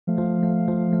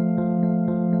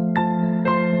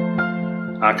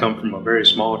I come from a very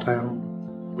small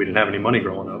town. We didn't have any money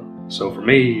growing up. So for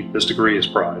me, this degree is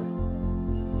pride.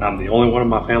 I'm the only one in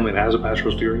my family that has a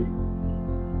bachelor's degree.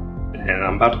 And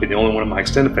I'm about to be the only one in my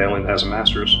extended family that has a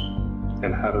master's.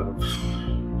 And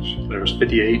there's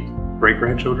 58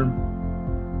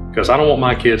 great-grandchildren. Because I don't want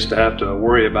my kids to have to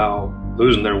worry about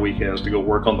losing their weekends to go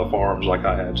work on the farms like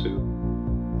I had to.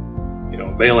 You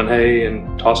know, baling hay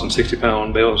and tossing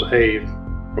 60-pound bales of hay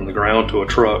from the ground to a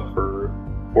truck for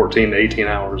 14 to 18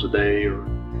 hours a day, or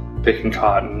picking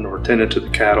cotton, or tending to the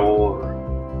cattle, or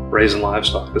raising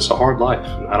livestock. It's a hard life,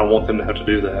 and I don't want them to have to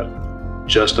do that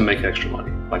just to make extra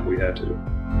money like we had to.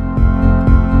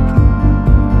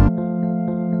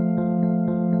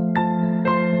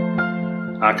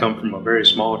 I come from a very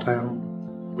small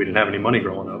town. We didn't have any money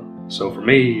growing up. So for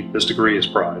me, this degree is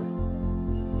pride.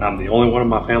 I'm the only one in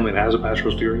my family that has a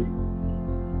bachelor's degree.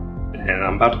 And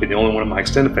I'm about to be the only one in my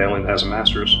extended family that has a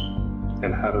master's.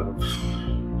 And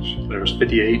there's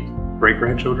 58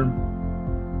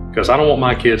 great-grandchildren. Because I don't want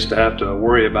my kids to have to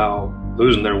worry about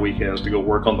losing their weekends to go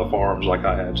work on the farms like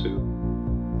I had to.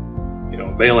 You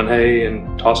know, baling hay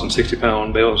and tossing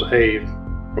 60-pound bales of hay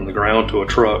from the ground to a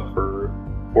truck for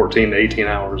 14 to 18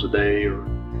 hours a day, or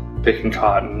picking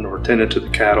cotton, or tending to the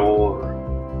cattle, or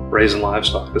raising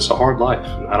livestock. It's a hard life,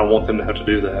 and I don't want them to have to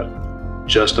do that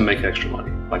just to make extra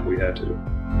money like we had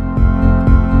to.